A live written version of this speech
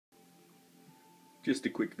Just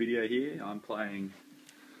a quick video here. I'm playing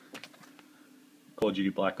Call of Duty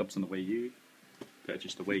Black Ops on the WiiU.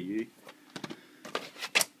 Purchased the WiiU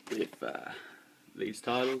with these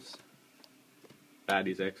titles. That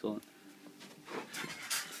is excellent.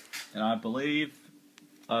 And I believe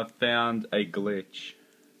I've found a glitch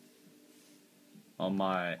on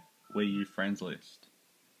my WiiU friends list.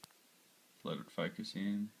 Let it focus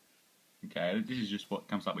in. Okay, this is just what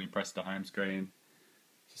comes up when you press the home screen.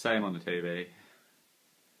 It's the same on the TV.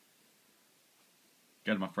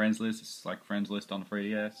 Go to my friends list. It's like friends list on the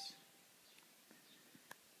 3DS.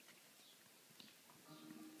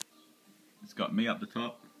 It's got me up the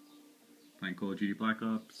top, playing Call of Duty Black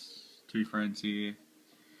Ops. Two friends here.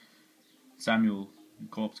 Samuel and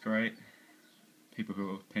Corpse Great. People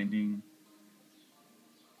who are pending.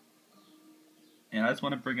 And I just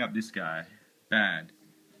want to bring up this guy. Bad.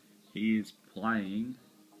 He is playing ...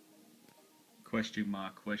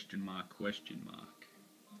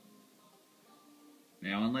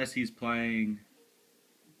 Now, unless he's playing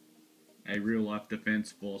a real-life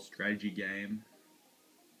defense force strategy game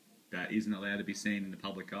that isn't allowed to be seen in the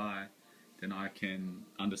public eye, then I can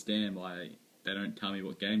understand why they don't tell me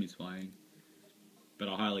what game he's playing. But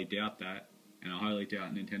I highly doubt that, and I highly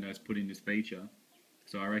doubt Nintendo's put in this feature.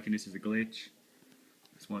 So I reckon this is a glitch.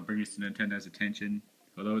 I just want to bring this to Nintendo's attention.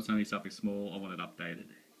 Although it's only something small, I want it updated.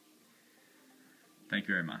 Thank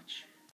you very much.